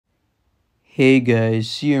Hey guys,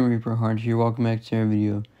 CM Reaper Hunt here, welcome back to our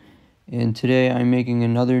video. And today I'm making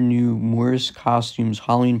another new Morris Costumes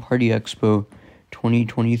Halloween Party Expo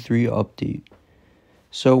 2023 update.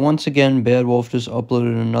 So once again, Bad Wolf just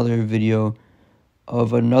uploaded another video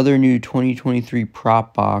of another new 2023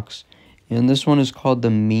 prop box. And this one is called the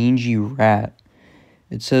Mangy Rat.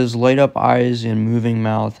 It says light up eyes and moving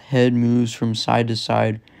mouth, head moves from side to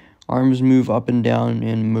side, arms move up and down,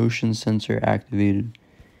 and motion sensor activated.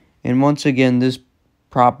 And once again, this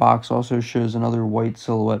prop box also shows another white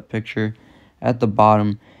silhouette picture at the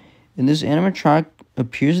bottom. And this animatronic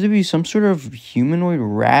appears to be some sort of humanoid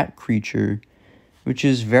rat creature, which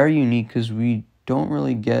is very unique because we don't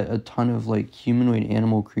really get a ton of like humanoid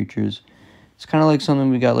animal creatures. It's kind of like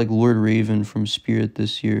something we got like Lord Raven from Spirit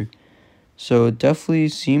this year. So it definitely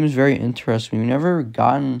seems very interesting. We've never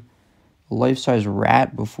gotten a life-size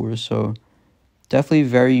rat before, so definitely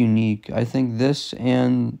very unique. I think this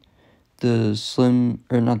and the Soul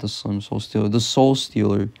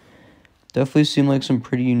Stealer definitely seem like some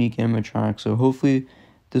pretty unique animatronics. So hopefully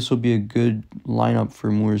this will be a good lineup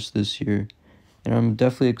for Morris this year. And I'm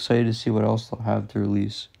definitely excited to see what else they'll have to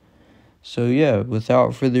release. So yeah,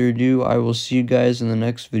 without further ado, I will see you guys in the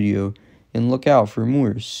next video. And look out for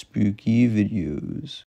more spooky videos.